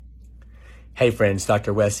Hey friends,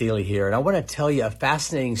 Dr. Wes Ely here, and I want to tell you a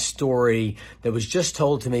fascinating story that was just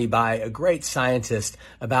told to me by a great scientist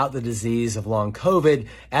about the disease of long COVID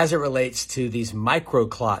as it relates to these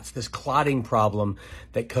microclots, this clotting problem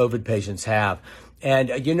that COVID patients have.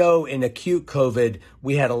 And in acute COVID,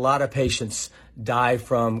 we had a lot of patients die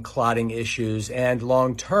from clotting issues, and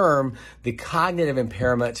long-term, the cognitive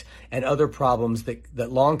impairment and other problems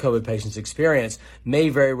that long COVID patients experience may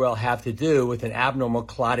very well have to do with an abnormal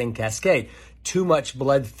clotting cascade. Too much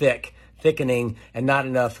blood thickening and not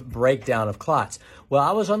enough breakdown of clots. Well,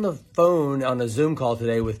 I was on the phone on a Zoom call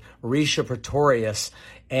today with Risha Pretorius,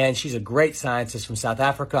 and she's a great scientist from South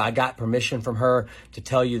Africa. I got permission from her to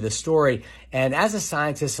tell you the story. And as a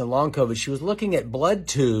scientist in long COVID, she was looking at blood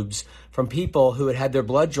tubes from people who had had their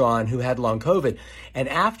blood drawn who had long COVID. And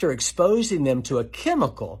after exposing them to a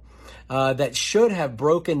chemical that should have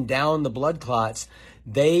broken down the blood clots,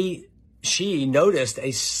 she noticed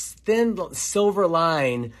a thin silver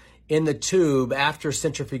line in the tube after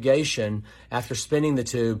centrifugation, after spinning the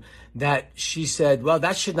tube, that she said, well,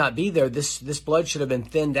 that should not be there. This blood should have been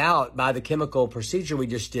thinned out by the chemical procedure we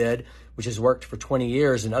just did, which has worked for 20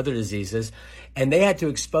 years in other diseases. And they had to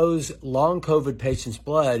expose long COVID patients'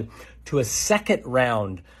 blood to a second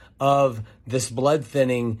round of this blood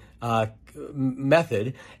thinning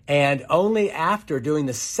method, and only after doing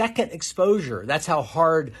the second exposure, that's how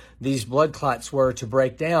hard these blood clots were to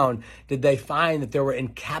break down, did they find that there were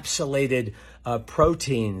encapsulated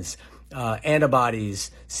proteins, antibodies,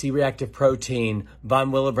 C-reactive protein,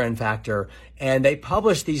 von Willebrand factor, and they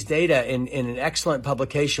published these data in an excellent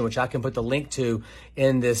publication, which I can put the link to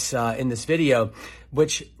in this video,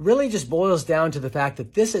 which really just boils down to the fact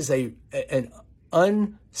that this is an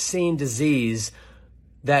unseen disease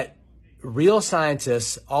that real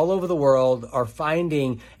scientists all over the world are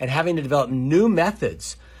finding and having to develop new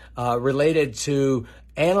methods related to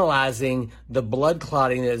analyzing the blood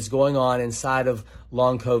clotting that is going on inside of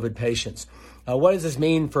long COVID patients. What does this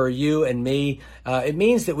mean for you and me? It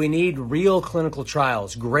means that we need real clinical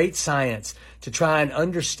trials, great science, to try and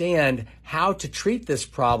understand how to treat this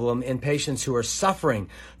problem in patients who are suffering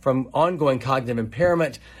from ongoing cognitive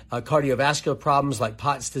impairment, cardiovascular problems like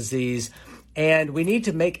Pott's disease. And we need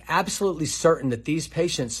to make absolutely certain that these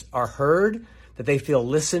patients are heard, that they feel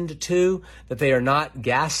listened to, that they are not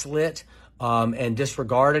gaslit and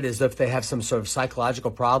disregarded as if they have some sort of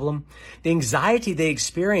psychological problem. The anxiety they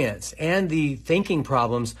experience and the thinking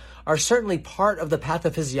problems are certainly part of the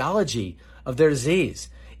pathophysiology of their disease.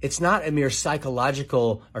 It's not a mere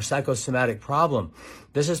psychological or psychosomatic problem.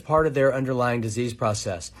 This is part of their underlying disease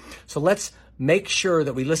process. So let's make sure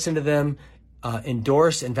that we listen to them,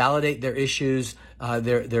 endorse and validate their issues,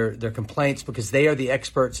 their complaints, because they are the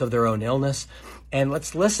experts of their own illness. And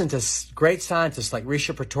let's listen to great scientists like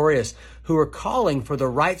Risha Pretorius, who are calling for the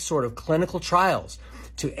right sort of clinical trials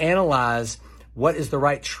to analyze what is the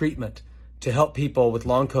right treatment to help people with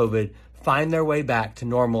long COVID find their way back to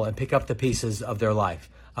normal and pick up the pieces of their life.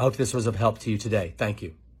 I hope this was of help to you today. Thank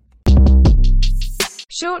you.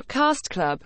 Shortcast Club.